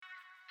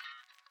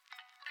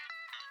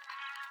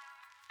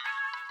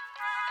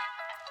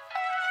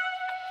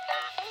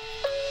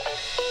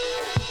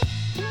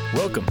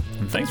Welcome,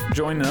 and thanks for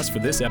joining us for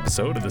this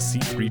episode of the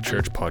C3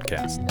 Church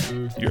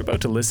Podcast. You're about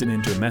to listen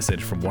into a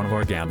message from one of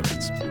our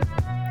gatherings.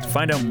 To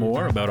find out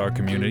more about our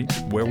community,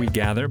 where we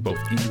gather both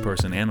in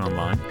person and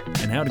online,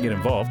 and how to get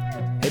involved,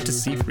 head to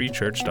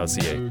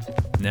c3church.ca.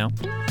 Now,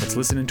 let's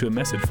listen into a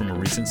message from a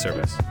recent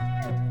service.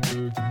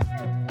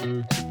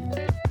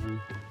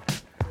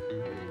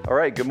 All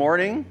right, good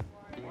morning.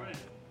 Good morning.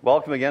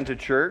 Welcome again to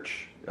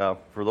church.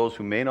 For those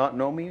who may not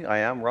know me, I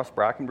am Russ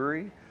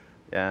Brackenbury,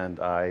 and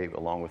I,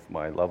 along with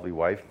my lovely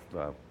wife,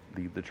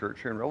 lead the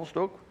church here in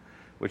Revelstoke,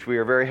 which we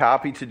are very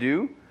happy to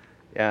do.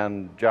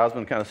 And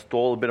Jasmine kind of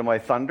stole a bit of my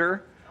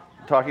thunder,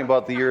 talking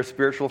about the year of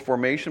spiritual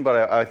formation,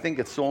 but I think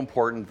it's so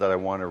important that I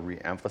want to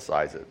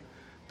re-emphasize it,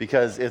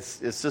 because it's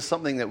just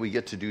something that we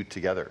get to do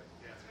together.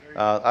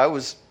 I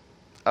was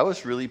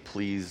really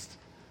pleased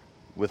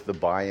with the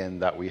buy-in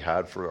that we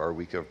had for our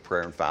week of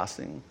prayer and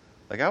fasting.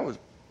 Like I was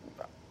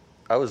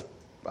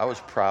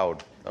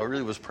proud. I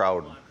really was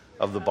proud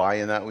of the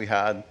buy-in that we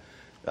had.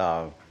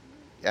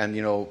 And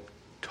you know,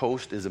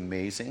 toast is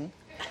amazing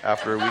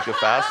after a week of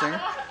fasting.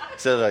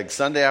 So like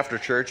Sunday after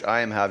church, I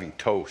am having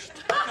toast.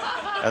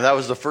 And that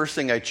was the first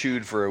thing I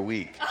chewed for a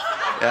week.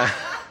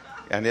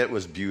 And it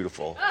was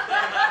beautiful.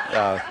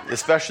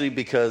 Especially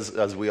because,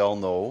 as we all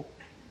know,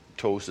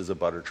 toast is a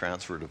butter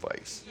transfer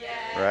device.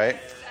 Yes. Right?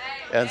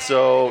 And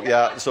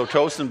so, so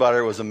toast and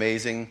butter was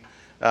amazing.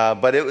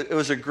 But it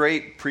was a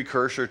great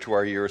precursor to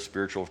our year of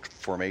spiritual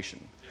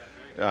formation,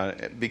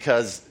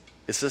 because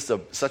it's just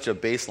such a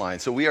baseline.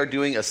 So we are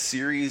doing a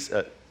series,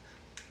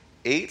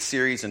 8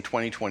 series in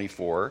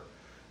 2024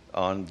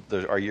 on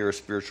our year of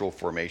spiritual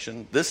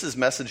formation. This is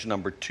message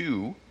number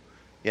 2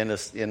 in our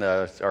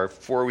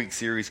 4-week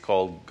series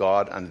called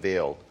God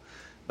Unveiled.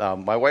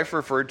 My wife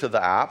referred to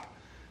the app.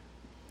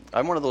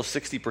 I'm one of those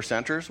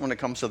 60%ers when it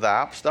comes to the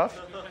app stuff.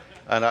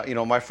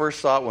 And my first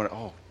thought went,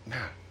 oh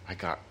man, I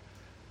got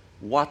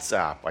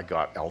WhatsApp, I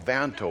got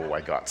Alvanto,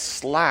 I got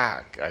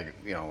Slack.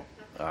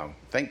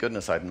 Thank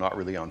goodness I'm not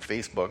really on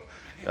Facebook,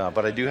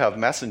 but I do have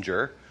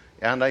Messenger,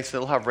 and I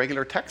still have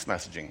regular text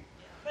messaging.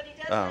 But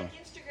he does like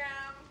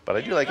Instagram. But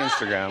I do like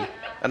Instagram,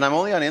 and I'm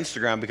only on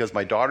Instagram because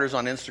my daughter's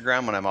on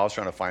Instagram, and I'm always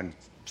trying to find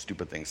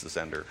stupid things to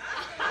send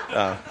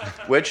her,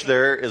 which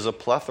there is a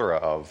plethora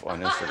of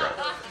on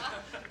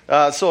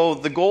Instagram. So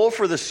the goal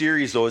for the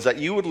series, though, is that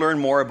you would learn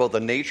more about the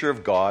nature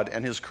of God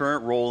and his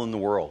current role in the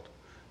world.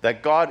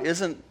 That God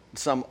isn't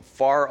some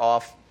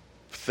far-off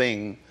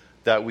thing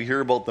that we hear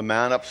about the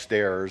man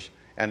upstairs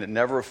and it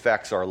never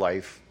affects our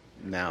life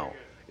now.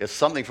 It's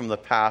something from the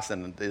past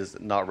and is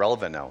not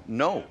relevant now.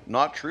 No,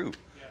 not true.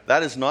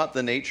 That is not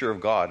the nature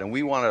of God. And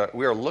we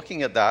are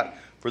looking at that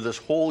for this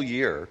whole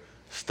year,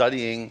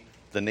 studying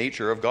the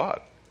nature of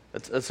God.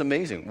 It's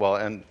amazing. Well,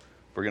 and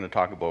we're going to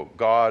talk about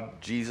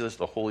God, Jesus,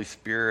 the Holy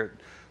Spirit,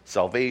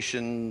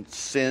 salvation,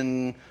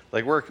 sin.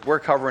 Like we're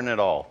covering it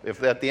all.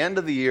 If at the end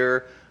of the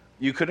year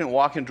you couldn't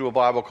walk into a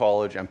Bible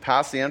college and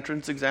pass the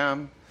entrance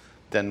exam,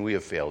 then we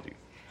have failed you.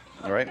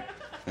 All right?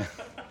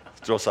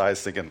 Josiah's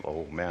thinking,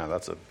 oh man,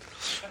 that's a...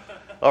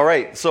 All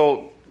right,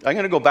 so I'm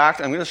going to go back.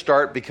 I'm going to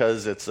start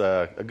because it's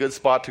a good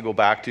spot to go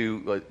back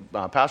to.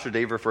 Pastor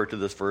Dave referred to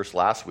this verse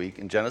last week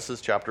in Genesis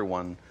chapter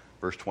 1,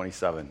 verse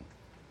 27.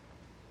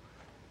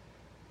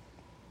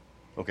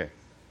 Okay.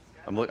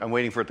 I'm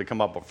waiting for it to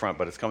come up front,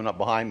 but it's coming up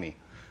behind me.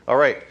 All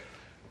right.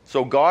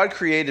 So God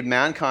created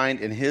mankind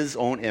in his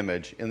own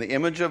image. In the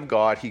image of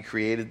God, he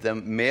created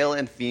them. Male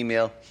and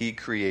female, he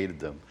created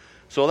them.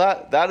 So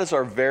that is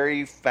our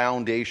very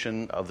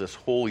foundation of this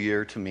whole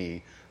year to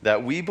me,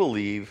 that we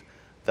believe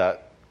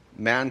that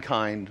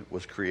mankind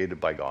was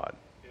created by God.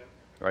 Yeah.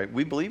 Right?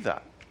 We believe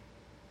that.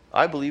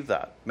 I believe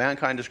that.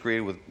 Mankind is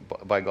created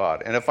by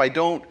God. And if I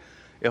don't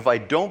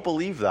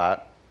believe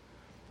that,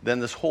 then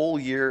this whole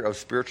year of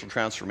spiritual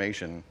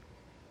transformation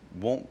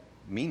won't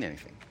mean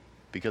anything,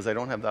 because I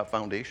don't have that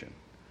foundation.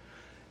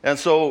 And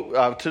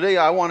so today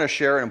I want to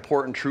share an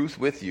important truth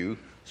with you.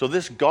 So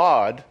this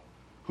God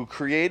who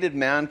created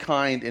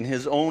mankind in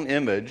his own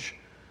image,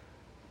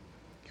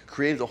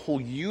 created the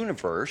whole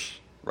universe,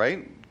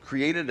 right?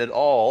 Created it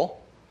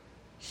all.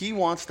 He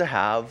wants to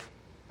have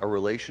a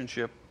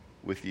relationship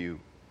with you.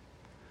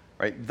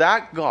 Right?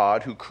 That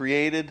God who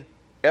created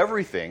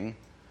everything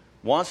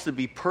wants to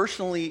be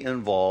personally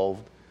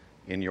involved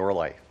in your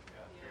life.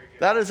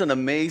 That is an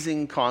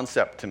amazing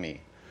concept to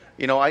me.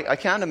 I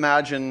can't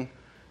imagine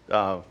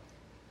Doug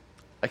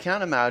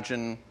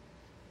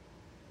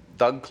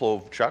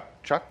Klovechuck.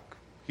 Chuck,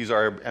 he's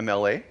our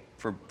MLA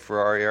for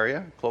our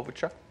area,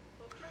 Klovechuck.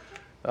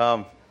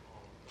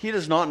 He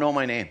does not know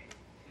my name,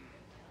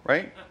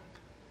 right?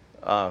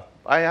 I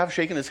have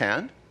shaken his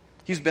hand.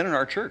 He's been in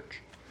our church,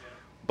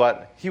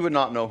 but he would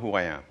not know who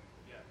I am,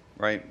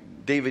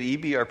 right? David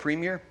Eby, our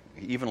premier,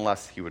 even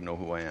less he would know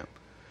who I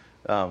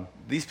am.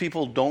 These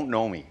people don't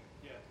know me.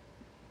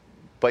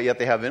 But yet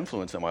they have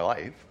influence in my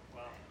life,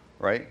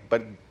 right?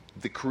 But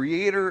the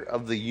creator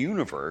of the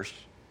universe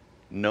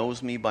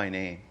knows me by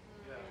name,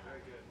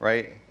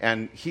 right?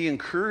 And he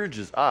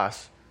encourages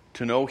us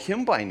to know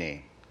him by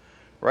name,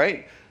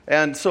 right?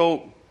 And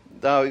so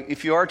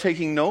if you are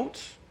taking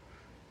notes,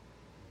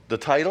 the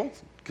title,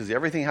 because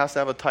everything has to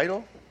have a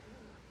title.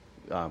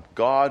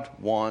 God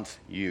wants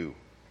you,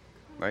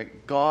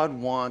 right? God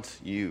wants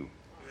you.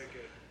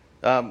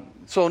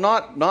 So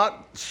not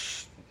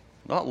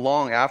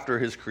long after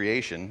his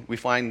creation, we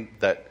find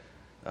that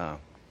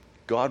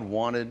God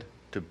wanted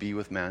to be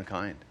with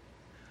mankind.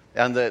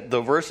 And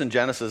the verse in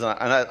Genesis,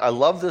 and I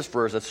love this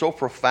verse, it's so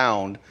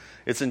profound.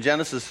 It's in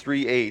Genesis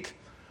 3:8. It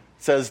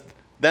says,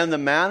 "Then the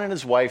man and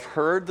his wife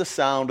heard the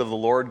sound of the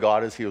Lord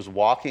God as he was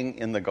walking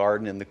in the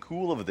garden in the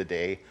cool of the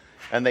day,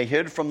 and they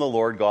hid from the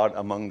Lord God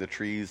among the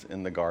trees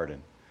in the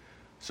garden."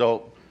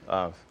 So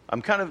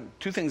I'm kind of,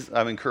 two things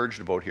I'm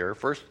encouraged about here.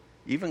 First,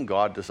 even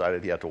God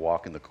decided he had to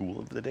walk in the cool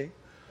of the day.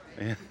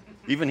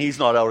 Even he's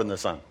not out in the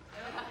sun,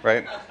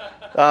 right?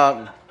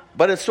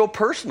 But it's so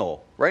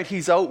personal, right?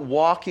 He's out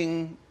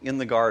walking in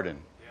the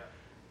garden.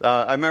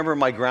 I remember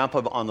my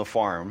grandpa on the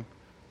farm,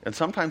 and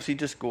sometimes he'd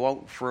just go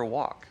out for a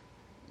walk.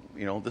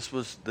 You know, this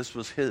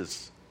was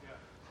his,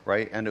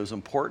 right? And it was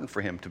important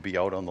for him to be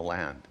out on the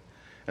land.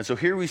 And so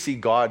here we see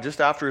God just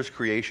after his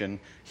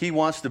creation. He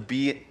wants to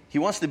be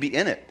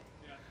in it,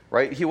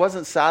 right? He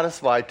wasn't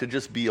satisfied to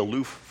just be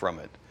aloof from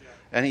it,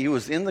 and he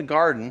was in the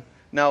garden.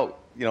 Now,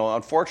 you know,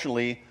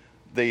 unfortunately,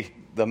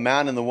 the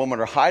man and the woman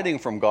are hiding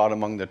from God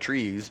among the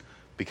trees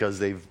because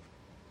they've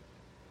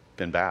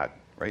been bad,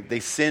 right? They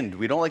sinned.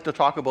 We don't like to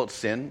talk about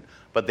sin,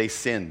 but they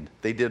sinned.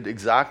 They did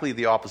exactly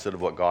the opposite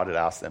of what God had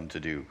asked them to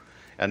do.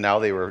 And now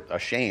they were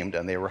ashamed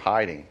and they were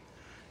hiding.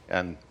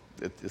 And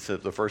it's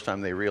the first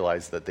time they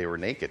realized that they were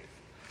naked.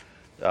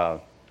 I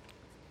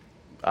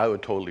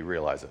would totally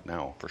realize it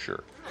now, for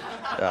sure.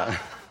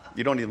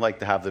 You don't even like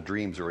to have the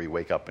dreams where you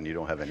wake up and you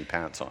don't have any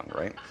pants on,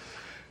 right?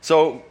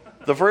 So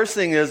the first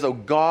thing is, though,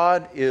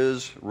 God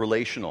is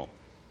relational,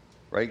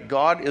 right?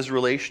 God is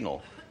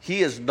relational.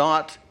 He is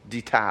not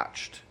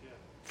detached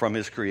from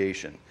his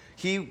creation.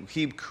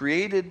 He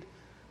created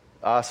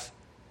us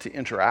to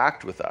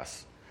interact with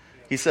us.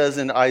 He says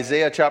in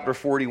Isaiah chapter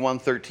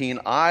 41:13,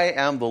 "I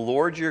am the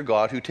Lord your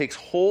God who takes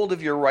hold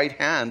of your right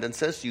hand and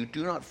says to you,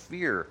 'Do not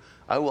fear,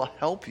 I will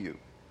help you.'"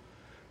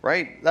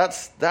 Right?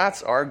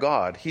 That's our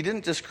God. He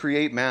didn't just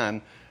create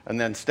man and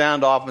then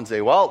stand off and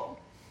say, "Well,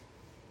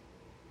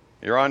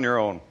 you're on your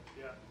own.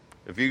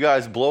 If you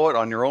guys blow it,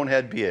 on your own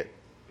head be it."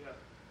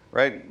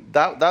 Right?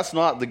 That's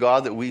not the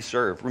God that we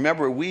serve.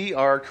 Remember, we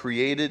are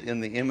created in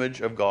the image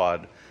of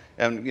God.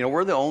 And, you know,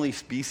 we're the only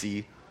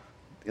species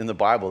in the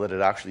Bible that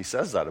it actually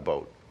says that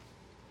about.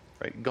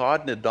 Right?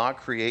 God did not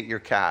create your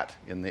cat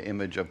in the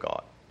image of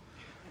God.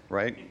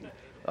 Right?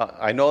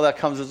 I know that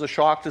comes as a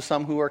shock to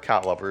some who are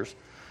cat lovers.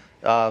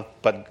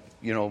 But,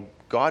 you know,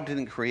 God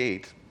didn't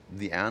create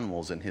the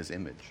animals in his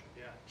image.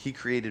 He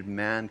created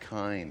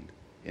mankind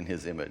in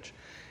his image.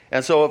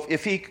 And so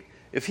if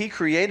he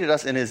created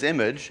us in his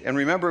image, and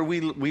remember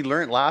we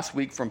learned last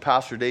week from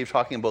Pastor Dave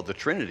talking about the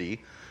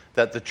Trinity,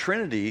 that the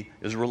Trinity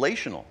is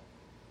relational,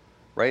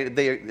 right?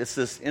 It's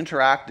this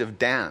interactive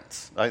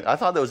dance. I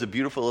thought that was a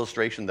beautiful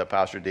illustration that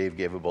Pastor Dave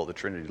gave about the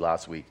Trinity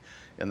last week,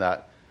 in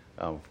that,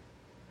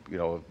 you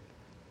know,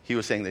 he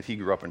was saying that he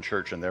grew up in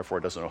church and therefore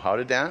doesn't know how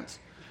to dance.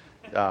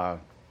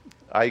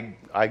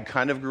 I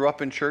kind of grew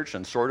up in church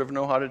and sort of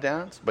know how to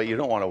dance, but you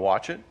don't want to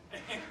watch it,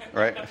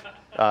 right?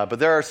 But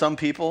there are some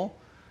people.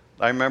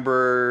 I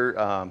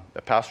remember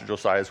at Pastor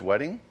Josiah's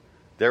wedding,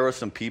 there were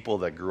some people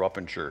that grew up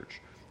in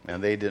church,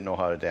 and they didn't know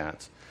how to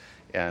dance.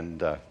 And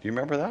do you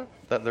remember that?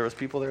 That there was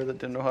people there that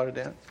didn't know how to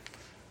dance?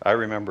 I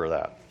remember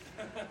that.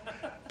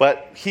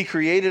 But he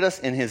created us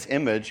in his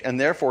image, and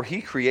therefore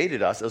he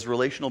created us as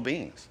relational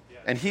beings.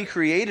 And he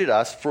created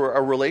us for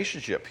a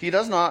relationship. He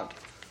does not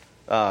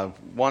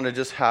want to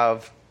just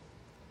have,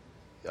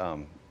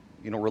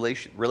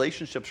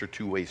 relationships are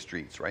two-way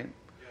streets, right?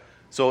 Yeah.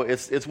 So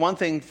it's one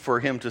thing for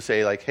him to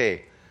say, like,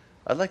 "Hey,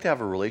 I'd like to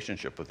have a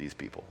relationship with these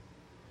people."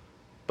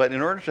 But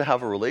in order to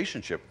have a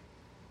relationship,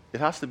 it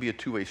has to be a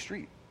two-way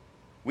street.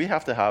 We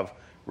have to have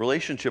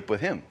relationship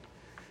with him.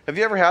 Have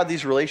you ever had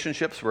these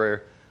relationships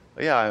where,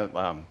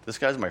 this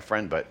guy's my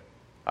friend, but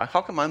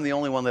how come I'm the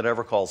only one that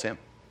ever calls him?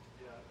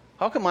 Yeah.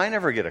 How come I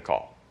never get a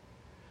call?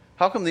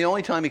 How come the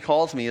only time he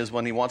calls me is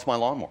when he wants my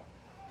lawnmower?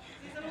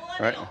 He's a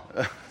millennial.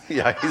 Right?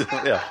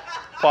 Yeah,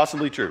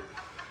 possibly true.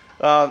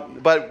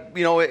 But,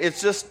 you know,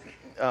 it's just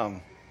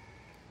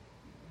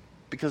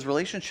because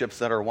relationships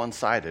that are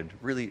one-sided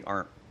really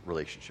aren't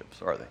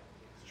relationships, are they?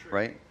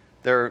 Right?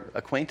 They're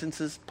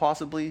acquaintances,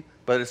 possibly,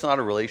 but it's not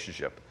a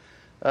relationship.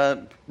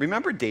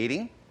 Remember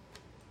dating?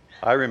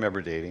 I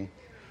remember dating.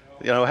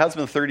 You know, it has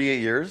been 38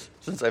 years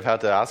since I've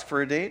had to ask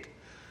for a date.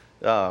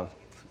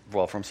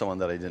 Well, from someone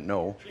that I didn't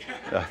know.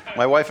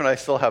 My wife and I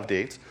still have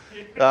dates.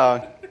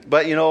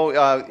 But, you know,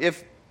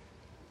 if...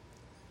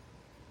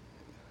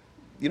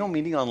 You know,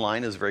 meeting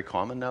online is very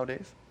common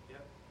nowadays.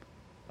 Yep.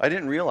 I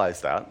didn't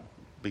realize that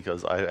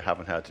because I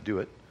haven't had to do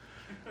it.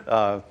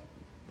 I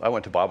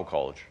went to Bible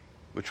college,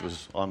 which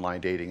was online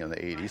dating in the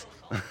 80s.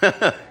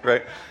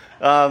 Right?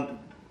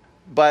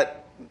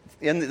 But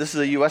this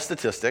is a U.S.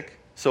 statistic.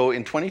 So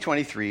in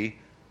 2023,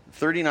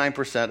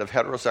 39% of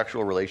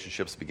heterosexual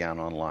relationships began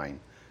online.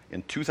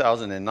 In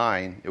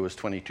 2009, it was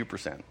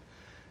 22%.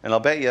 And I'll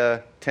bet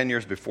you 10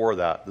 years before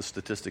that, the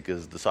statistic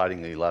is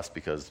decidedly less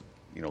because,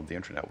 the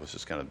internet was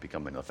just kind of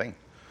becoming a thing.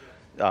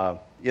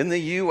 In the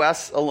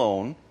U.S.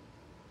 alone,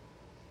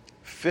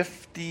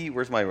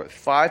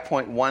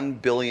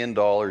 $5.1 billion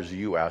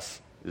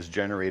U.S. is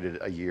generated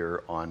a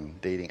year on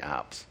dating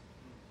apps.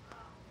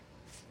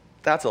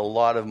 That's a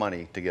lot of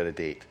money to get a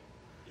date,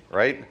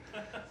 right?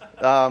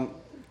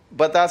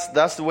 But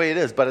that's the way it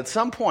is. But at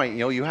some point,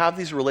 you have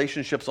these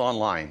relationships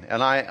online,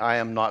 and I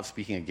am not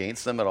speaking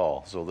against them at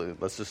all. So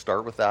let's just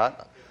start with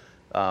that.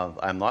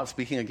 I'm not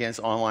speaking against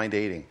online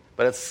dating.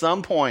 But at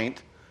some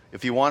point,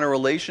 if you want a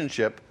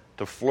relationship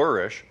to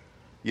flourish,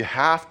 you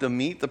have to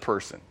meet the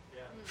person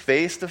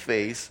face to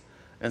face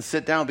and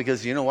sit down,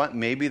 because you know what?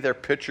 Maybe their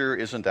picture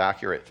isn't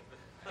accurate,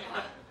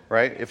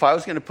 right? If I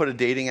was going to put a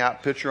dating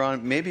app picture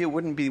on, maybe it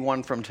wouldn't be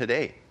one from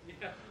today.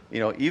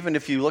 Even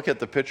if you look at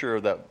the picture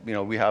that,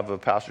 we have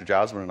of Pastor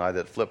Jasmine and I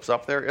that flips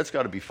up there, it's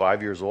got to be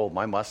 5 years old.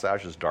 My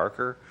mustache is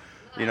darker.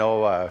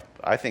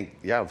 I think,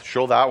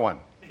 show that one.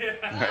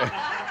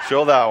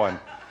 Show that one.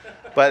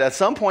 But at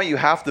some point you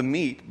have to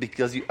meet,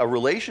 because a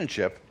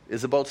relationship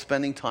is about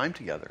spending time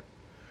together,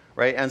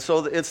 right? And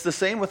so it's the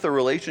same with the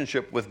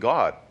relationship with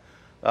God.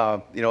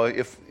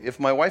 If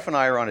my wife and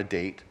I are on a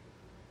date,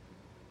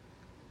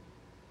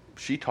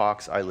 she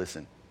talks, I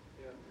listen.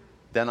 Yeah.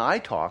 Then I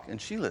talk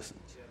and she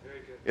listens. Yeah, very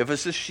good. If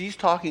it's just she's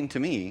talking to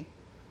me,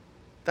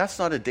 that's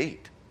not a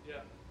date. Yeah.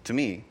 To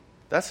me,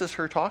 that's just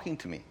her talking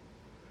to me,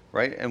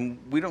 right? And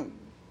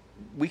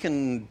we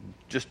can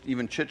just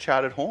even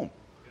chit-chat at home.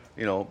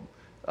 Yeah.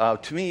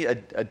 To me, a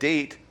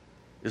date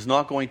is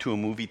not going to a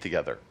movie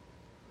together.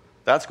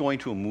 That's going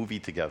to a movie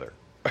together.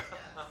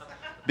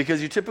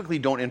 Because you typically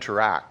don't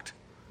interact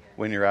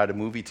when you're at a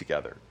movie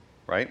together,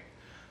 right?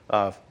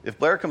 If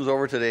Blair comes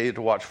over today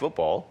to watch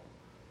football,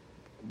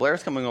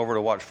 Blair's coming over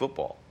to watch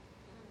football.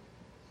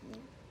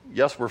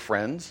 Yes, we're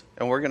friends,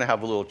 and we're going to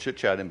have a little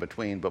chit-chat in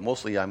between, but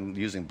mostly I'm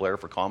using Blair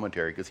for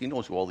commentary because he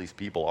knows who all these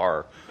people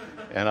are,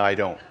 and I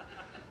don't.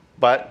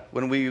 But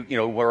when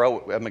we're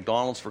out at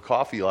McDonald's for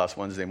coffee last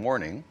Wednesday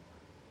morning,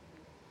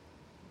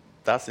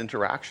 that's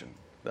interaction.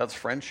 That's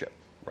friendship,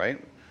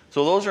 right?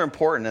 So those are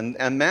important,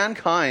 and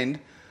mankind,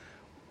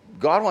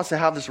 God wants to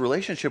have this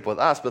relationship with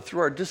us, but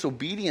through our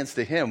disobedience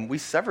to him, we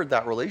severed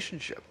that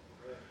relationship,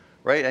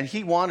 right? And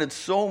he wanted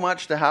so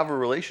much to have a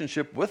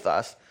relationship with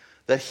us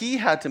that he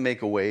had to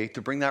make a way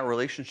to bring that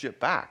relationship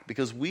back,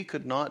 because we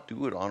could not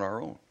do it on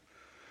our own,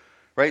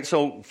 right?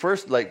 So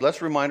first,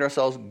 let's remind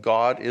ourselves,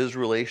 God is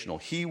relational.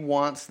 He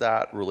wants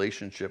that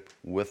relationship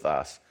with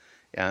us.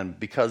 And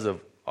because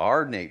of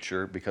our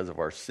nature, because of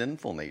our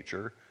sinful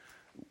nature,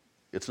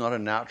 it's not a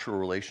natural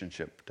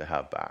relationship to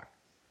have back,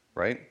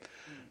 right?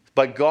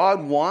 But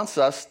God wants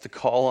us to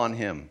call on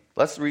him.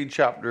 Let's read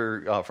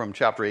from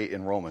chapter 8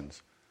 in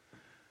Romans.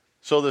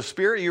 So the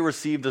Spirit you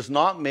received does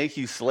not make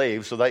you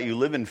slaves so that you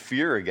live in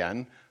fear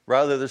again.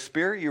 Rather, the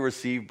Spirit you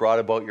received brought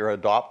about your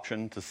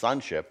adoption to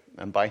sonship,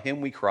 and by him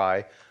we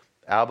cry,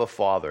 Abba,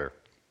 Father.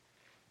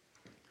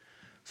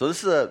 So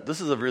this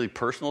is a really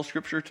personal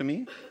scripture to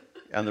me.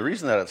 And the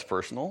reason that it's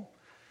personal,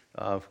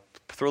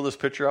 throw this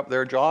picture up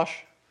there,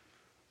 Josh.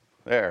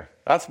 There.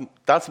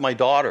 That's my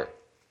daughter,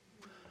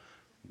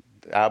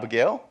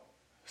 Abigail.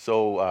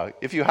 So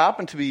if you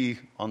happen to be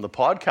on the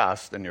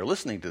podcast and you're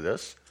listening to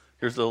this,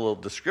 here's a little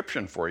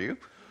description for you.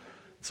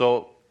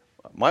 So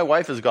my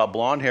wife has got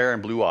blonde hair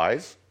and blue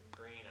eyes.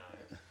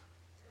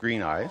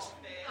 Green eyes.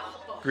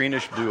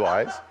 Greenish blue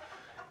eyes.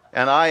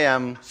 And I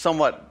am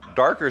somewhat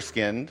darker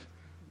skinned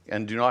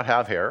and do not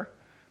have hair.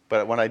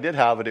 But when I did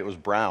have it, it was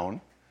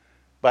brown.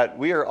 But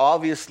we are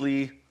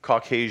obviously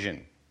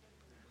Caucasian.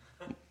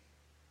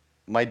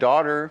 My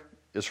daughter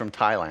is from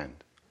Thailand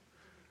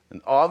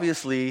and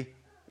obviously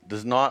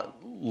does not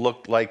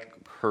look like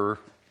her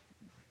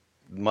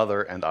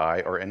mother and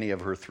I or any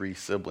of her 3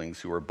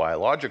 siblings who are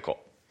biological.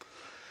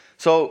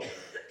 So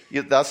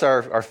that's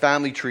our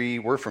family tree.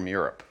 We're from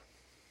Europe,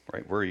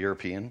 right? We're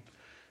European.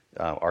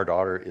 Our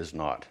daughter is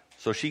not.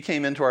 So she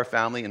came into our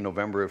family in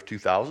November of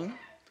 2000.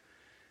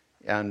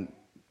 And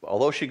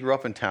although she grew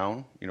up in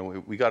town,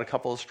 we got a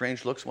couple of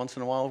strange looks once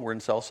in a while. We're in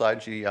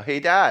Southside. She,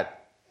 hey, Dad.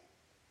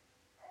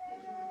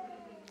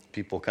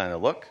 People kind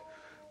of look.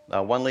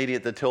 One lady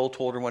at the till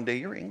told her one day,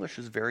 your English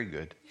is very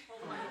good.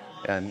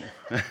 And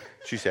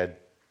she said,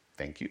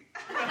 thank you.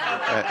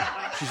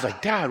 She's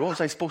like, Dad, what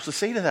was I supposed to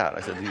say to that?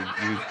 I said,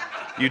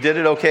 you did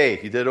it okay.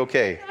 You did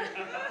okay.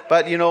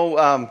 But,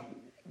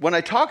 when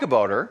I talk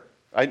about her,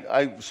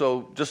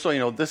 so just so you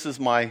know, this is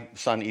my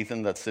son,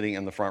 Ethan, that's sitting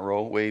in the front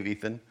row. Wave,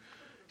 Ethan.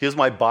 He's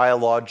my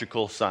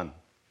biological son.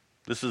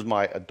 This is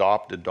my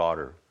adopted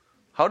daughter.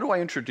 How do I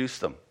introduce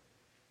them?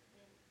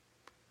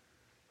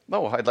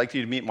 No, I'd like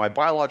you to meet my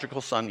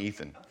biological son,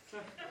 Ethan.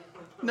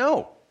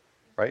 No,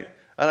 right?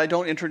 And I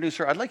don't introduce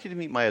her. I'd like you to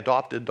meet my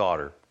adopted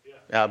daughter,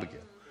 Abigail.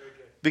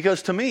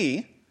 Because to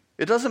me,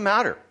 it doesn't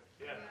matter,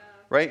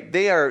 right?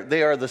 They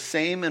are the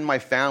same in my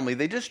family.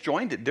 They just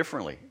joined it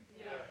differently,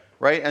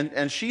 right?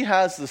 And she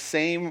has the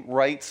same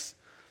rights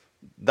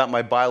that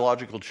my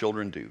biological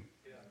children do,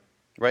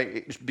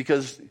 right?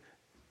 Because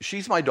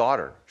she's my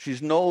daughter.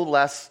 She's no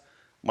less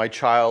my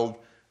child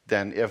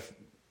than if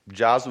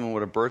Jasmine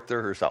would have birthed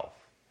her herself,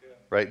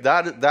 right?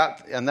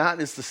 That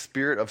is the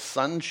spirit of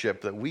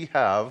sonship that we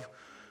have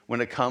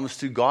when it comes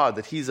to God,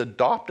 that he's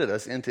adopted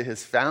us into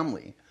his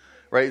family,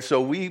 right?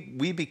 So we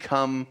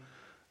become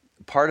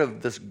part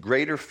of this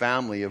greater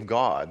family of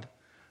God,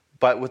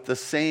 but with the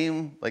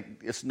same, like,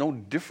 it's no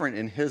different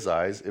in his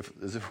eyes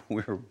as if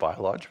we were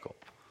biological,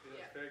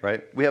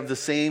 right? We have the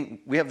same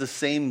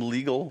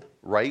legal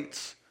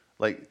rights.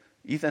 Like,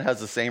 Ethan has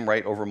the same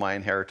right over my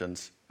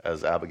inheritance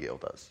as Abigail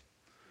does,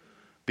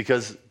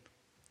 because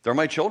they're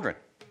my children,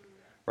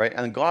 right?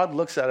 And God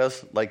looks at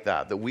us like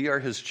that we are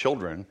his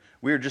children.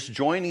 We are just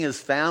joining his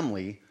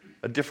family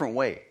a different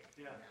way,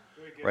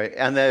 right?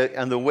 And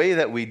the way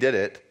that we did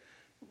it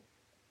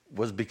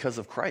was because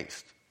of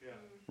Christ,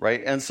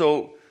 right? And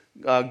so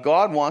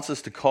God wants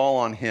us to call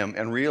on him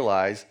and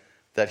realize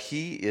that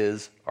he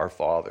is our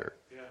Father,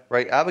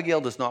 right? Abigail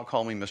does not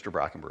call me Mr.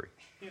 Brackenbury.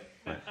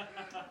 Right?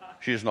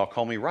 She does not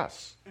call me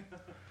Russ.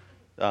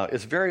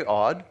 It's very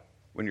odd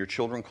when your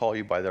children call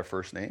you by their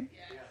first name.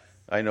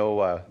 I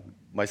know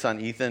my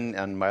son Ethan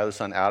and my other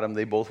son Adam,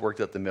 they both worked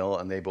at the mill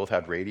and they both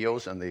had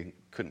radios and they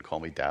couldn't call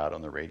me Dad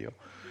on the radio.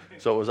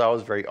 So it was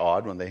always very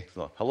odd when they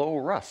thought, hello,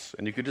 Russ.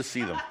 And you could just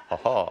see them.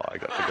 I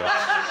got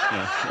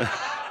to go.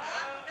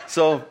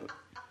 So,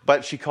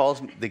 but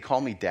they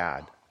call me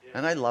Dad.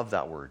 And I love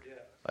that word.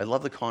 I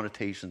love the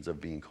connotations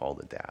of being called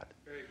a dad.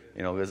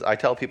 Because I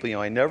tell people,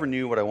 I never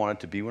knew what I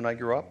wanted to be when I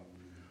grew up,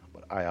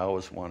 but I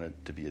always wanted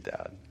to be a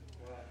dad.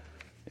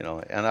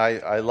 And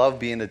I love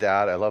being a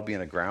dad. I love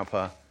being a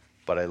grandpa,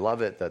 but I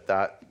love it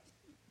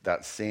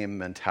that same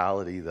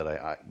mentality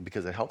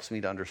because it helps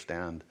me to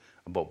understand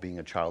about being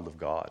a child of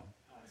God.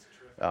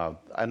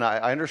 And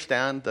I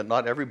understand that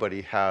not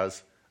everybody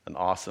has an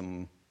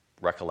awesome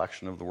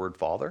recollection of the word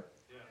Father.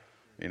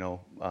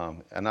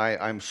 And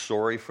I'm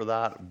sorry for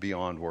that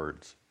beyond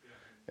words.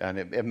 And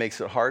it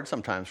makes it hard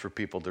sometimes for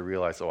people to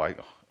realize,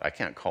 I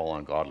can't call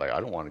on God I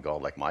don't want a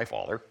God like my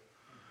Father.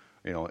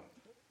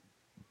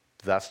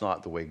 That's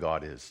not the way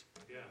God is,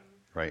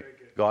 right?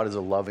 God is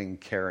a loving,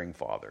 caring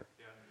Father,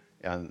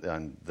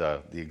 and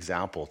the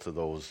example to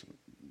those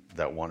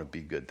that want to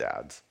be good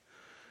dads.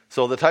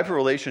 So the type of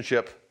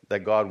relationship that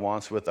God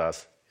wants with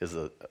us is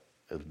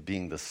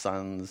being the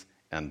sons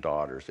and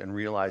daughters, and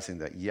realizing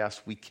that,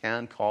 yes, we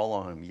can call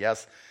on him.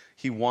 Yes,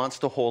 he wants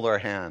to hold our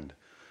hand.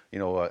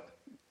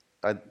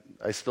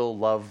 I still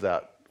love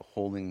that,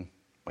 holding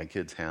my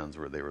kids' hands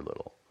where they were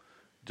little,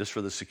 just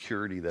for the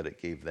security that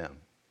it gave them.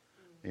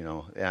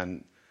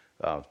 And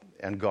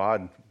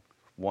God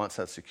wants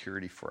that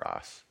security for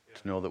us,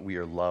 to know that we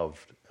are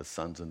loved as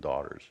sons and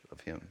daughters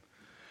of him.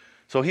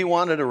 So he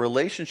wanted a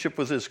relationship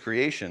with his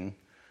creation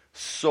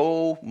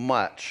so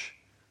much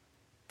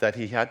that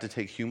he had to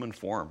take human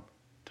form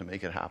to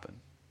make it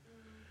happen.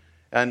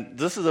 And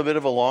this is a bit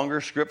of a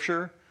longer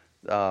scripture,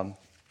 but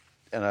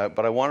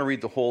I want to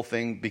read the whole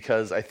thing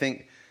because I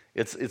think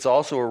it's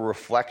also a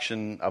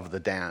reflection of the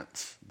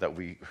dance that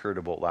we heard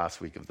about last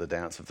week, of the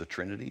dance of the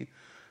Trinity.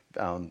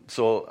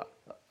 So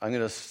I'm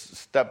going to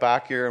step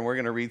back here and we're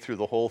going to read through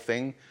the whole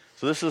thing.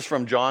 So this is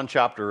from John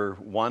chapter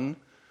 1.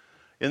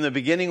 In the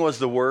beginning was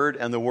the Word,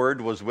 and the Word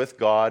was with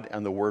God,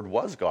 and the Word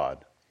was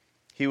God.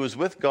 He was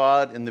with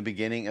God in the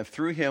beginning, and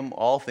through him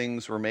all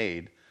things were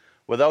made.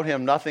 Without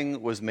him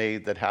nothing was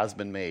made that has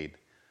been made.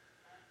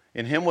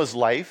 In him was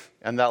life,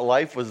 and that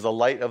life was the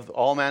light of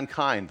all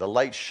mankind. The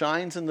light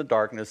shines in the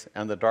darkness,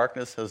 and the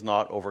darkness has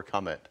not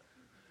overcome it.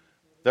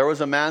 There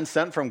was a man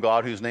sent from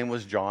God whose name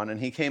was John, and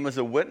he came as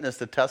a witness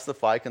to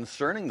testify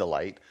concerning the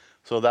light,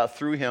 so that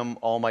through him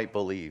all might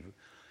believe.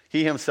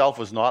 He himself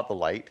was not the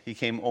light. He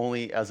came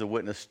only as a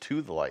witness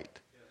to the light.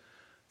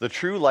 The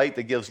true light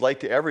that gives light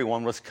to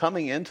everyone was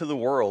coming into the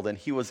world, and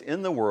he was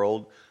in the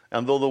world,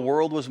 and though the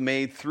world was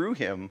made through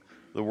him,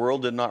 the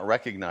world did not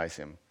recognize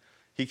him.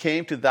 He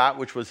came to that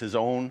which was his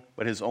own,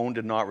 but his own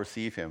did not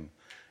receive him.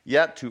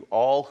 Yet to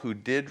all who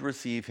did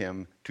receive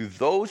him, to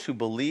those who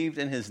believed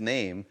in his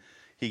name,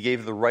 he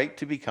gave the right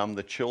to become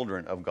the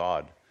children of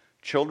God.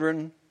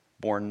 Children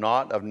born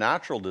not of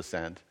natural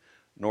descent,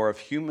 nor of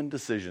human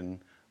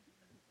decision,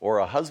 or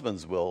a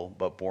husband's will,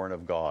 but born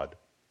of God.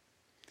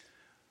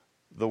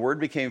 The Word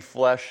became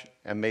flesh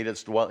and made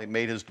his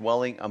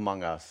dwelling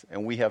among us,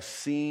 and we have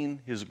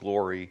seen his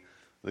glory,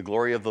 the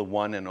glory of the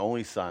one and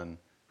only Son,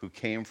 who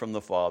came from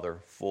the Father,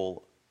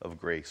 full of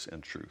grace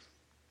and truth.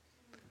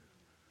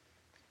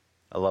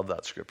 I love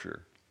that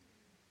scripture.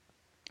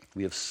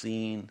 We have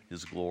seen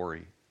his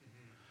glory.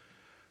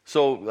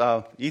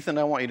 So, Ethan,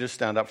 I want you to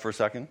stand up for a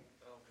second,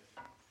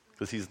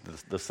 because he's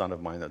the son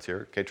of mine that's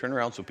here. Okay, turn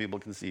around so people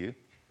can see you.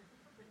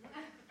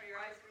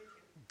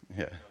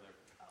 Yeah.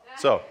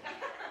 So,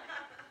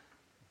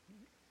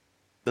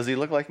 does he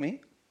look like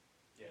me?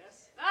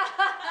 Yes.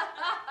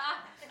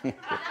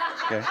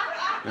 Okay.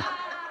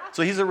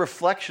 So he's a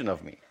reflection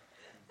of me,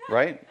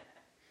 right?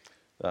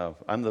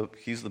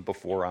 He's the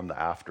before, I'm the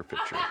after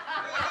picture.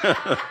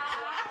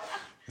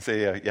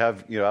 Say you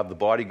have the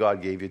body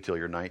God gave you till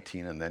you're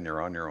 19, and then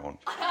you're on your own.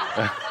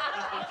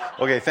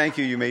 Okay, thank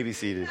you. You may be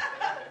seated.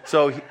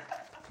 So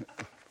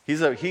he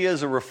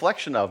is a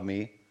reflection of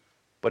me,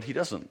 but he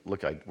doesn't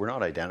look like, we're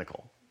not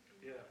identical,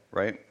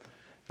 right?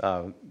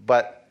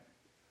 But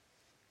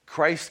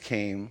Christ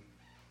came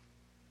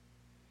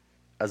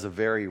as the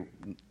very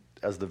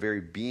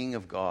being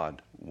of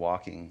God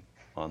walking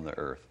on the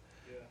earth,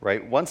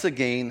 right? Once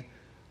again,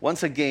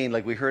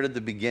 like we heard at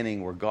the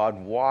beginning, where God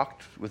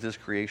walked with his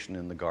creation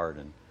in the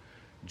garden,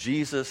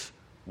 Jesus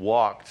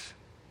walked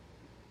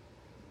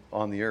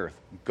on the earth.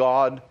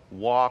 God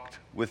walked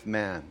with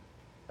man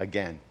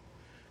again.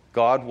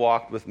 God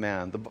walked with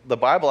man. The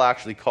Bible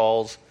actually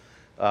calls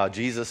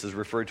Jesus is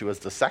referred to as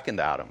the second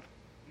Adam,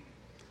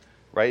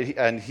 right?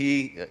 And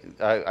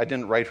I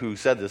didn't write who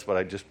said this, but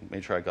I just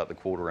made sure I got the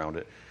quote around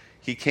it.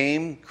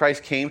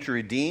 Christ came to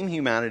redeem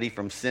humanity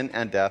from sin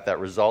and death that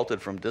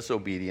resulted from the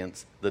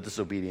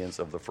disobedience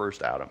of the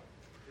first Adam.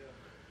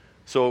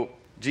 So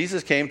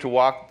Jesus came to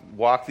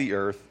walk the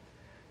earth,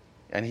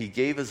 and he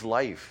gave his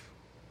life.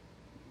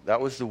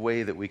 That was the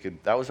way that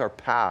was our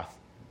path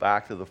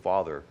back to the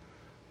Father,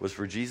 was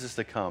for Jesus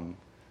to come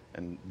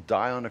and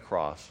die on a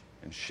cross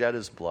and shed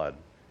his blood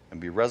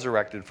and be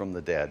resurrected from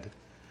the dead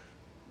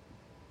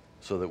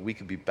so that we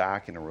could be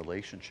back in a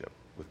relationship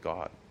with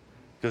God.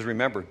 Because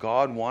remember,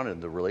 God wanted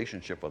the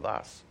relationship with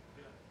us,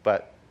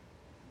 but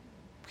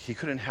he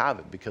couldn't have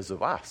it because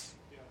of us,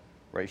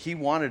 right? He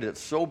wanted it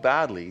so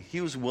badly, he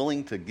was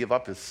willing to give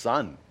up his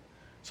son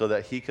so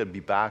that he could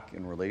be back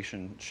in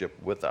relationship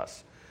with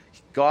us.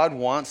 God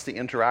wants to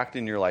interact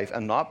in your life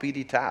and not be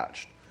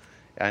detached.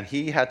 And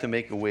he had to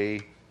make a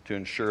way to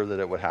ensure that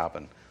it would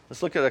happen.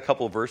 Let's look at a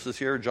couple of verses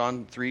here.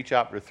 John 3,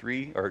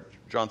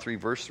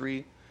 verse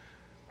 3.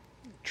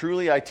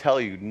 Truly I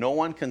tell you, no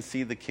one can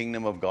see the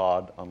kingdom of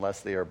God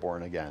unless they are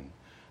born again.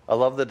 I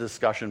love the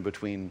discussion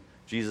between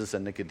Jesus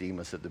and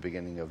Nicodemus at the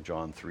beginning of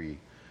John 3,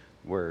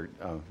 where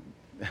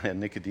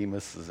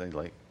Nicodemus is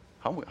like,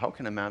 how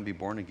can a man be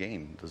born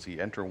again? Does he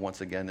enter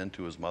once again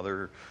into his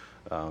mother?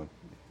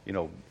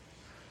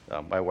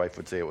 My wife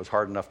would say it was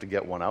hard enough to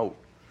get one out,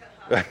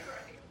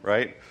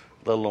 right?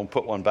 Let alone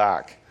put one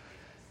back.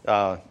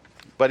 But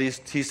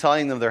he's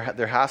telling them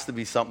there has to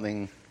be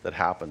something that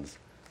happens.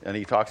 And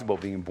he talks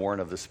about being born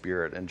of the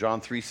Spirit. And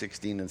John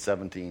 3:16 and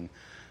 17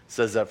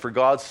 says that, for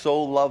God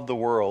so loved the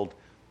world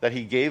that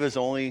he gave his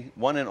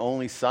one and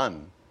only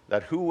Son,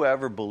 that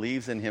whoever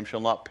believes in him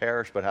shall not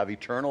perish but have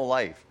eternal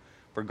life.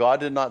 For God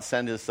did not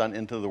send his Son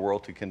into the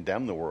world to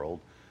condemn the world,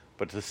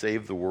 but to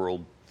save the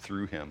world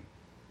through him.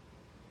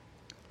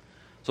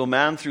 So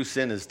man through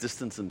sin has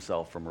distanced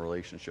himself from a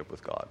relationship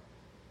with God.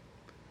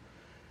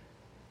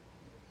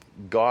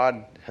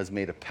 God has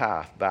made a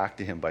path back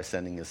to him by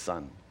sending his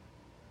Son.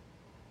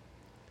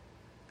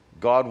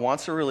 God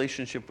wants a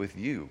relationship with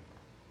you.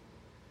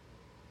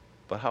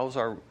 But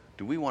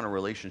do we want a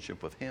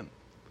relationship with him?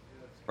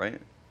 Right?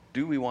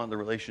 Do we want the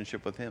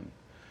relationship with him?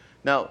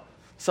 Now,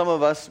 some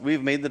of us,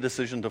 we've made the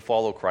decision to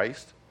follow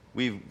Christ.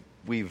 We've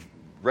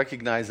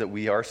recognized that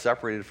we are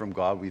separated from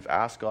God. We've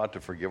asked God to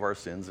forgive our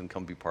sins and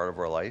come be part of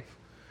our life.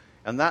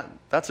 And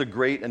that's a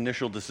great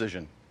initial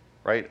decision,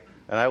 right?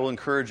 And I will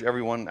encourage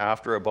everyone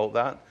after about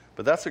that.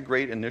 But that's a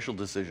great initial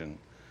decision.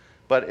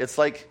 But it's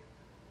like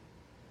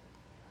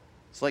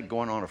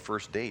going on a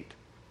first date.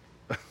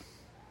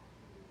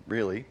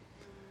 Really.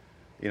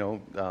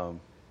 You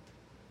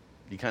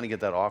kind of get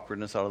that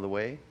awkwardness out of the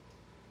way.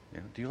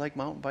 Do you like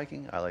mountain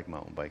biking? I like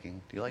mountain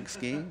biking. Do you like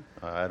skiing?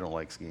 I don't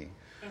like skiing.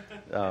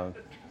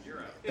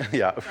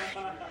 Yeah,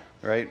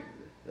 right?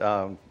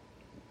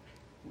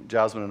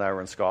 Jasmine and I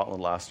were in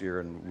Scotland last year,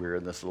 and we were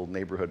in this little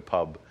neighborhood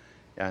pub,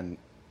 and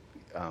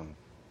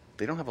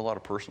they don't have a lot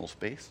of personal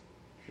space.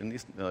 In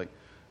these,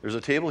 there's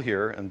a table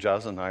here, and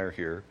Jasmine and I are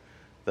here.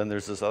 Then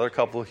there's this other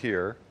couple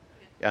here,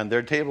 and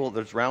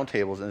there's round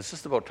tables, and it's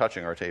just about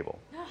touching our table,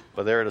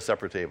 but they're at a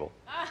separate table.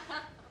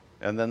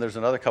 And then there's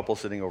another couple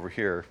sitting over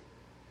here,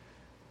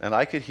 and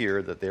I could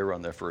hear that they were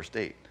on their first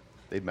date.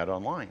 They'd met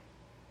online.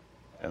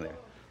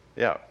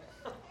 Yeah.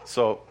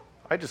 So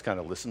I just kind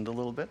of listened a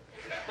little bit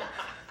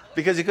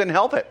because you couldn't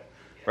help it,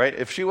 right?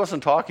 If she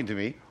wasn't talking to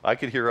me, I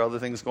could hear other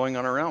things going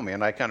on around me,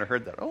 and I kind of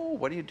heard that, oh,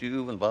 what do you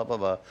do, and blah, blah,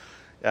 blah.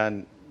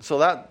 And so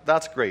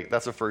that's great.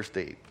 That's a first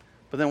date.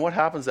 But then what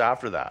happens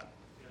after that,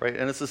 right?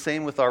 And it's the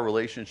same with our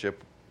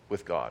relationship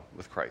with God,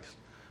 with Christ.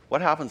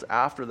 What happens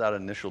after that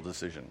initial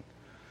decision?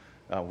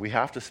 We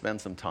have to spend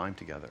some time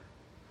together.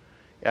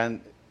 And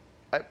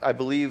I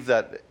believe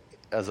that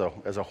as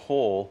a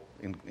whole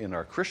in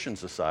our Christian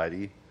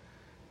society,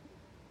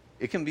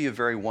 it can be a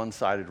very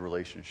one-sided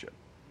relationship,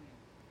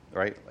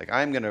 right? Like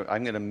I'm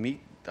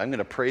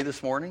gonna pray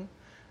this morning,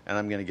 and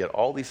I'm gonna get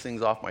all these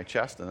things off my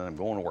chest, and then I'm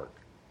going to work.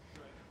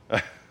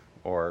 Right.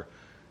 Or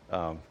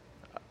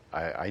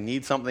I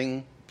need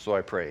something, so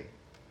I pray.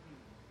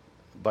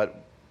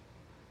 But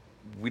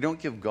we don't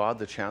give God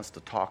the chance to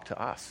talk to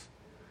us.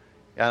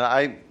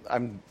 And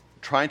I'm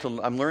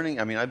learning.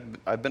 I mean,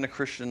 I've been a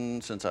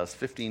Christian since I was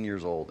 15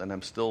 years old, and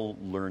I'm still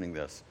learning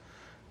this.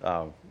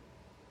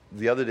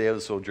 The other day,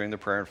 during the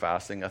prayer and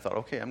fasting, I thought,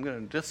 okay, I'm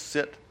going to just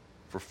sit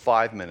for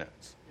 5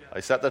 minutes. Yeah. I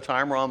set the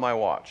timer on my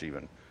watch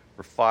even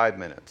for 5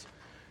 minutes.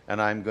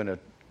 And I'm going to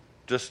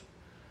just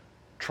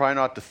try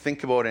not to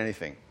think about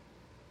anything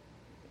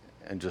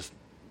and just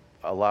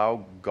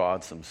allow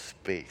God some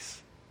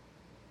space.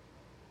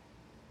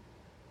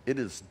 It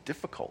is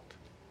difficult.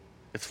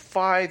 It's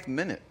 5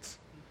 minutes,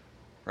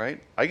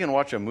 right? I can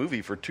watch a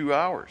movie for 2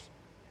 hours,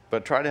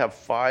 but try to have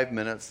 5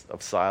 minutes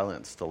of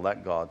silence to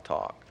let God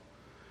talk.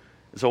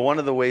 So one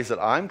of the ways that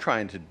I'm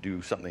trying to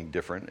do something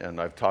different, and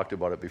I've talked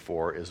about it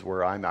before, is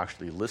where I'm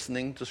actually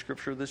listening to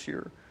Scripture this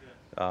year.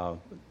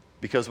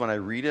 Because when I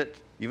read it,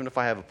 even if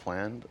I have a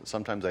plan,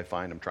 sometimes I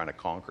find I'm trying to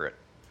conquer it.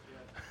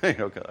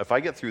 If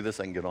I get through this,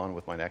 I can get on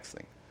with my next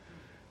thing.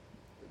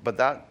 But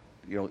that,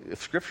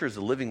 if Scripture is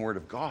the living Word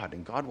of God,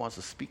 and God wants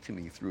to speak to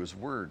me through His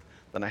Word,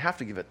 then I have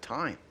to give it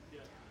time,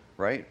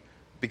 right?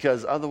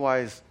 Because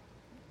otherwise,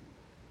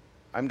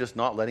 I'm just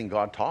not letting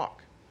God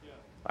talk.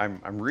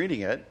 I'm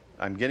reading it.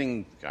 I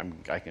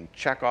can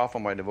check off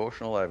on my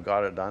devotional that I've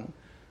got it done,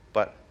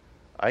 but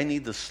I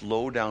need the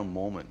slow down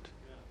moment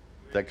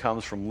that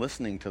comes from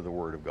listening to the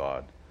Word of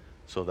God,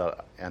 so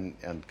that and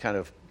kind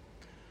of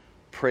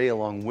pray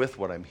along with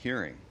what I'm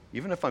hearing,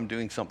 even if I'm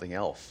doing something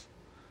else,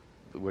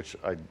 which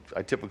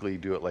I typically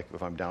do it like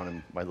if I'm down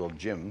in my little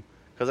gym,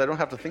 because I don't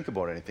have to think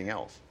about anything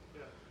else,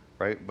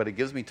 right? But it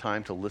gives me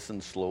time to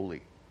listen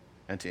slowly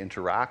and to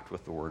interact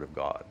with the Word of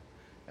God.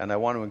 And I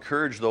want to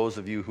encourage those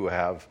of you who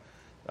have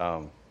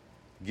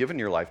given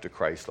your life to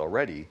Christ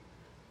already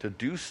to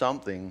do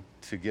something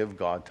to give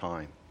God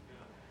time,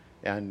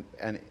 and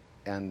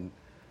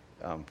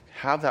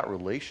have that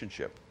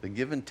relationship, the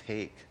give and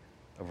take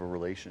of a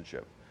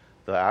relationship,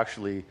 the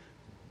actually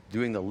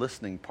doing the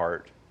listening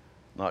part,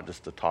 not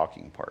just the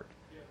talking part.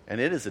 And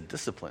it is a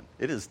discipline.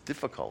 It is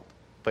difficult,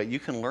 but you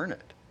can learn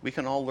it. We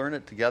can all learn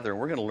it together, and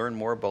we're going to learn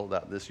more about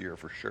that this year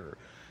for sure.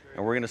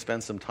 And we're going to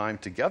spend some time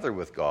together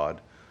with God,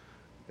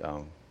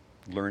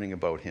 learning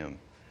about Him.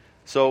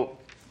 So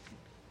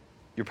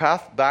your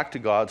path back to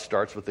God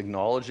starts with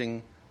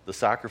acknowledging the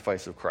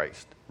sacrifice of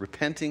Christ,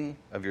 repenting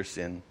of your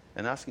sin,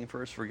 and asking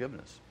for His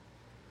forgiveness.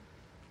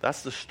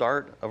 That's the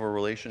start of a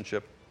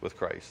relationship with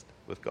Christ,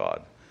 with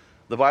God.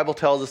 The Bible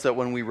tells us that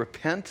when we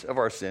repent of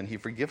our sin, He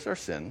forgives our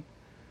sin,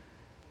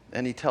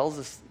 and He tells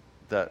us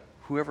that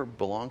whoever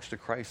belongs to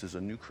Christ is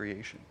a new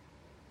creation.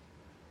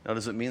 Now,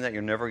 does it mean that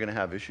you're never going to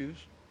have issues?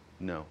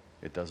 No,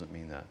 it doesn't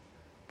mean that.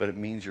 But it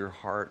means your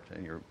heart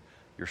and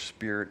your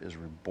spirit is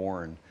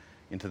reborn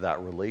into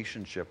that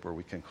relationship where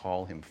we can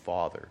call Him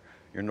Father.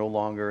 You're no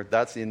longer,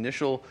 that's the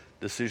initial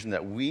decision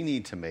that we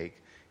need to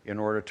make in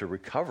order to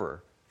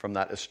recover from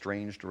that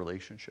estranged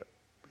relationship.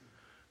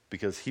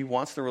 Because He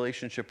wants the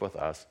relationship with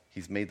us.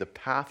 He's made the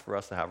path for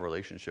us to have a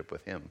relationship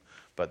with Him.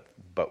 But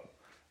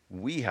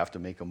we have to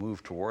make a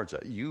move towards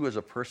that. You as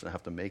a person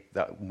have to make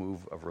that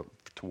move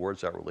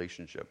towards that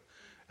relationship.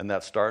 And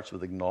that starts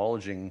with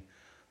acknowledging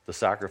the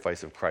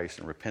sacrifice of Christ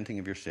and repenting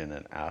of your sin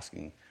and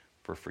asking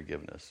for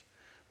forgiveness.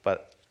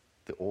 But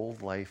the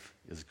old life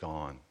is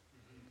gone.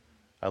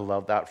 I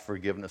love that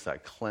forgiveness,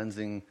 that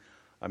cleansing.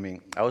 I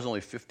mean, I was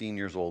only 15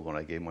 years old when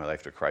I gave my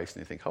life to Christ,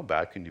 and you think, how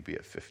bad can you be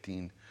at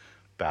 15?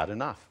 Bad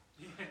enough.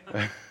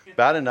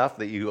 Bad enough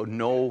that you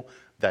know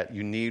that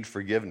you need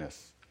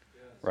forgiveness,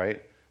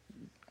 right?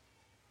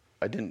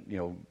 I didn't,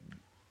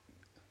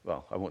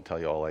 well, I won't tell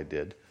you all I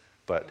did,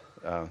 but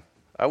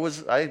I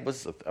was a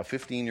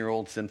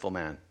 15-year-old sinful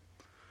man.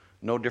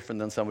 No different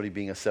than somebody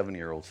being a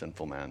 7-year-old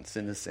sinful man.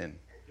 Sin is sin.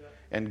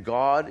 And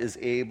God is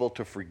able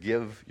to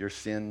forgive your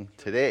sin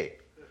today.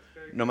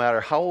 No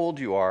matter how old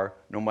you are,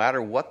 no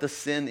matter what the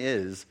sin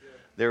is,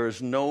 there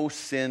is no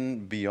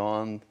sin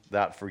beyond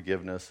that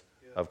forgiveness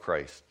of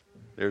Christ.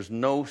 There's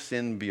no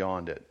sin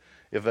beyond it.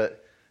 If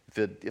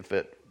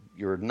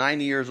you're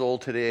 90 years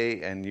old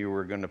today and you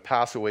were going to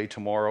pass away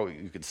tomorrow,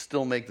 you could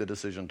still make the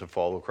decision to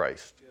follow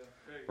Christ,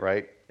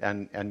 right?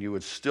 And you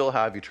would still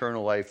have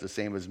eternal life, the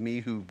same as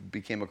me, who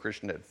became a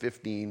Christian at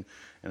 15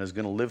 and is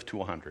going to live to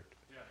 100,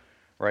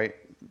 right?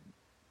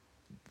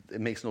 It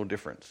makes no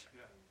difference.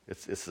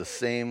 It's the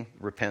same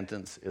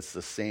repentance. It's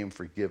the same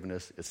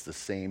forgiveness. It's the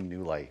same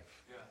new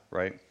life,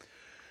 right?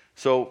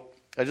 So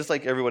I'd just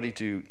like everybody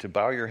to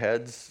bow your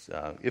heads.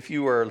 If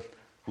you are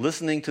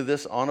listening to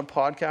this on a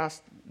podcast,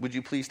 would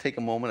you please take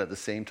a moment at the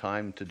same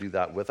time to do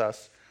that with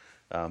us?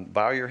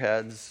 Bow your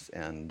heads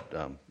and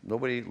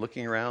nobody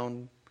looking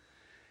around.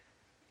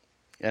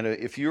 And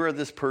if you are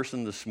this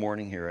person this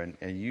morning here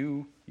and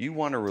you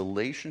want a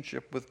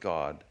relationship with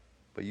God,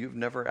 but you've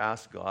never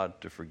asked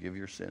God to forgive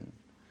your sin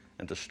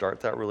and to start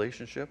that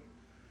relationship,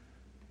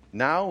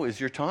 now is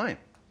your time.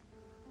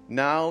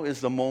 Now is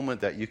the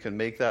moment that you can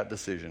make that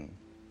decision.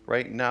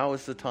 Right? Now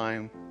is the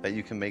time that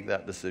you can make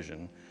that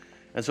decision.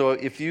 And so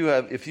if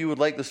you would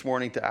like this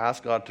morning to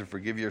ask God to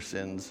forgive your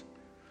sins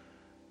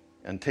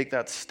and take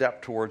that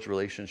step towards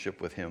relationship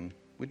with Him,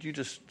 would you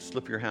just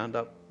slip your hand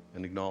up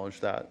and acknowledge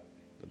that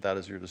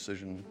is your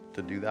decision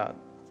to do that?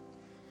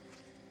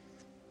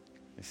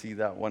 I see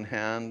that one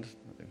hand.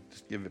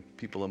 Just give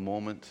people a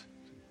moment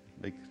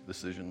to make a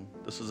decision.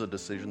 This is a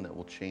decision that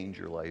will change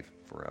your life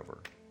forever.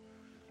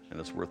 And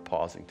it's worth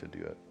pausing to do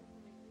it.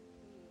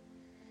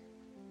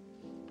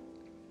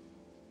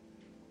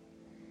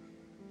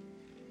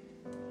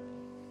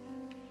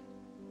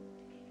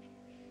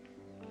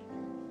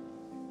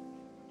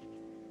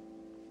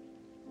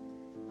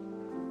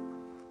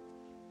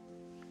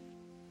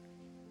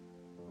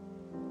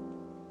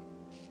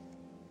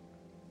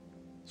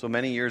 So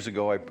many years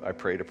ago, I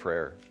prayed a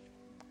prayer,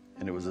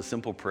 and it was a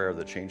simple prayer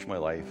that changed my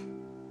life,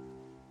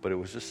 but it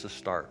was just a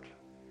start.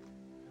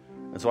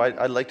 And so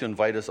I'd like to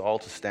invite us all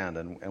to stand,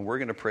 and we're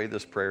going to pray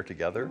this prayer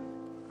together.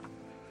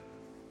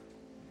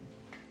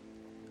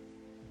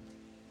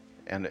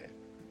 And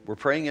we're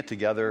praying it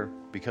together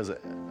because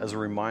as a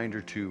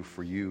reminder, too,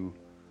 for you,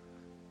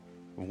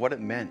 of what it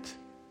meant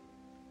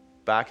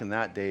back in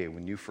that day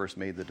when you first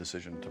made the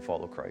decision to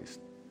follow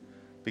Christ.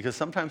 Because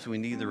sometimes we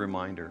need the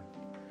reminder.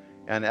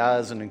 And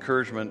as an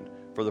encouragement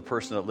for the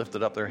person that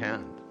lifted up their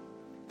hand,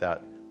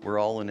 that we're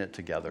all in it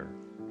together,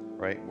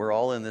 right? We're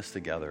all in this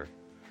together.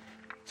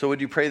 So would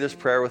you pray this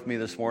prayer with me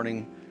this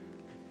morning?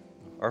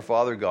 Our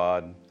Father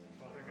God,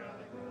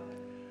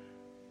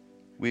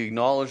 we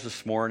acknowledge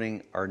this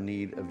morning our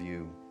need of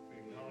you.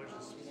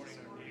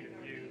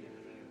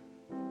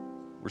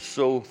 We're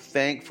so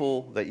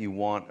thankful that you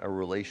want a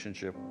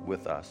relationship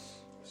with us.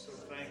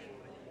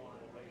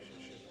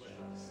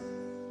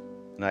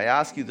 And I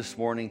ask you this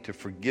morning to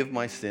forgive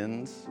my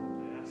sins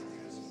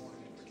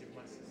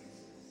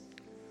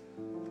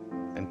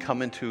and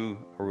come into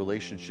a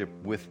relationship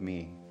with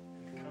me.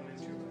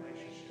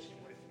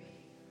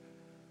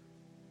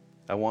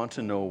 I want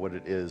to know what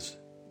it is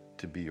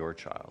to be your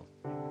child.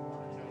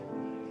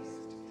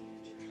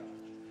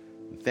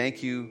 And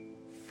thank you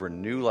for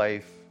new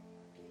life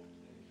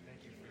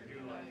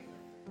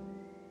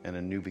and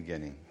a new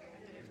beginning.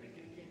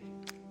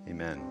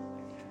 Amen.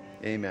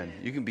 Amen.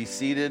 You can be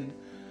seated.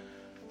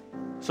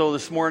 So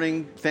this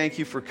morning, thank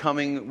you for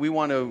coming. We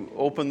want to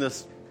open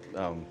this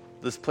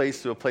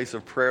place to a place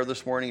of prayer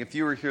this morning. If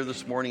you were here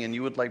this morning and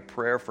you would like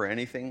prayer for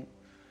anything,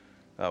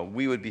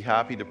 we would be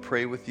happy to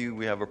pray with you.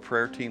 We have a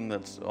prayer team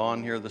that's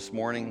on here this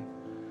morning.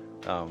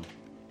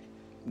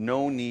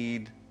 No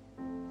need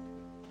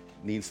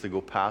needs to go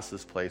past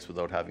this place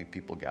without having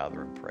people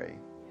gather and pray,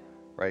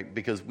 right?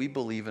 Because we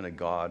believe in a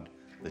God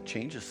that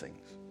changes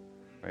things,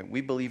 right?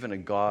 We believe in a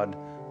God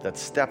that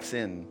steps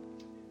in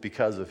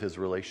because of his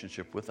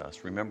relationship with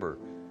us. Remember,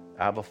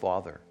 Abba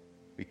Father.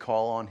 We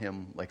call on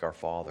him like our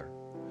Father.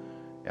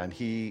 And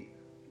he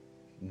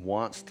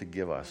wants to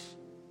give us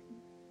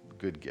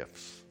good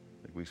gifts,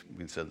 like we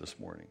said this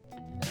morning.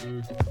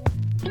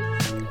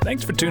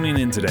 Thanks for tuning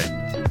in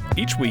today.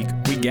 Each week,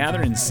 we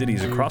gather in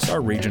cities across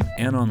our region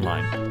and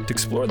online to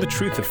explore the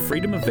truth of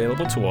freedom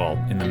available to all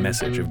in the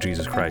message of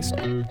Jesus Christ.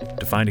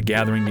 To find a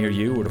gathering near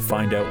you or to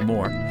find out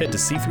more, head to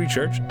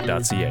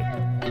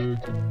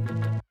c3church.ca.